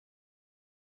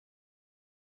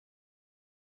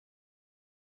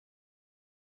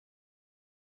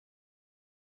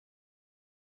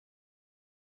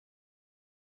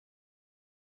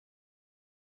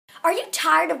Are you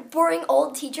tired of boring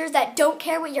old teachers that don't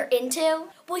care what you're into?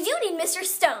 Well, you need Mr.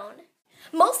 Stone.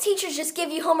 Most teachers just give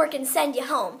you homework and send you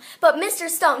home, but Mr.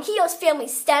 Stone, he hosts Family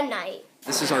STEM Night.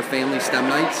 This is our Family STEM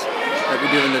Nights that we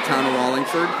do in the town of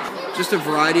Wallingford. Just a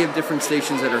variety of different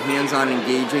stations that are hands-on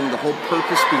engaging. The whole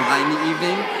purpose behind the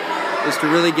evening is to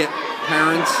really get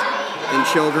parents and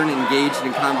children engaged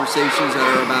in conversations that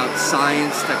are about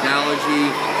science, technology,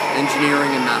 engineering,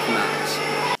 and mathematics.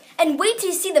 And wait till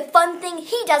you see the fun thing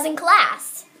he does in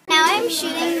class. Now I'm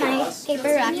shooting my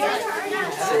paper rocket.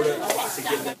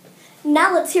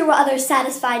 Now let's hear what other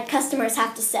satisfied customers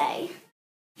have to say.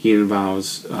 He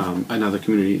involves another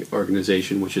community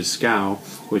organization, which is SCOW,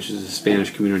 which is the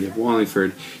Spanish community of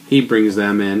Wallingford. He brings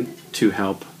them in to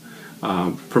help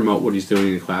promote what he's doing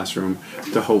in the classroom,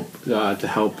 to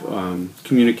help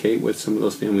communicate with some of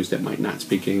those families that might not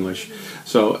speak English.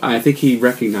 So I think he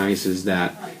recognizes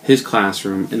that his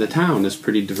classroom in the town is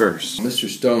pretty diverse. Mr.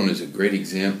 Stone is a great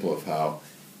example of how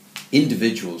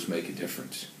individuals make a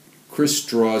difference. Chris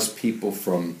draws people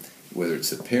from, whether it's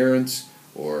the parents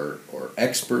or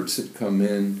experts that come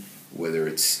in, whether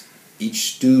it's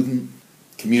each student,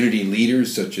 community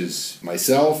leaders such as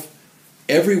myself.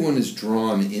 Everyone is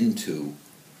drawn into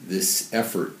this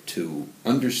effort to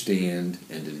understand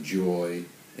and enjoy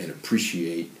and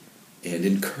appreciate and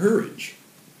encourage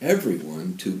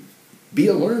everyone to be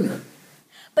a learner.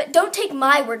 But don't take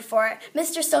my word for it.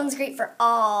 Mr. Stone's great for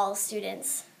all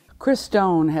students. Chris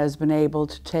Stone has been able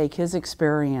to take his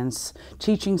experience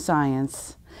teaching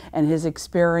science and his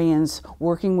experience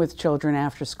working with children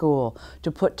after school to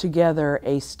put together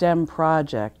a STEM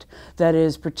project that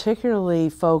is particularly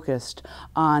focused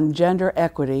on gender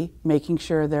equity, making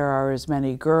sure there are as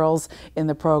many girls in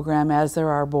the program as there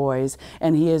are boys,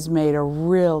 and he has made a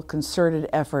real concerted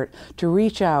effort to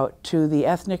reach out to the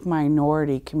ethnic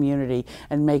minority community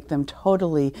and make them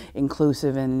totally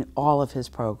inclusive in all of his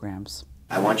programs.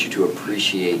 I want you to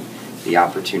appreciate the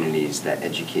opportunities that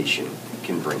education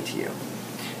can bring to you.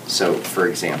 So, for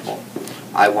example,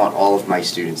 I want all of my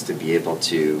students to be able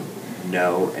to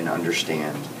know and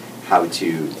understand how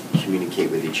to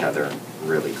communicate with each other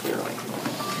really clearly.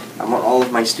 I want all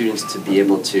of my students to be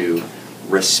able to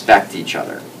respect each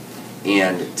other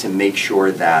and to make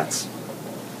sure that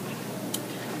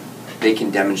they can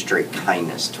demonstrate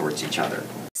kindness towards each other.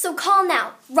 So call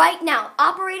now, right now.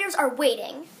 Operators are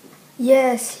waiting.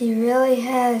 Yes, he really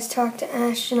has talked to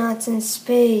astronauts in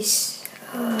space.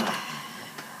 Ugh.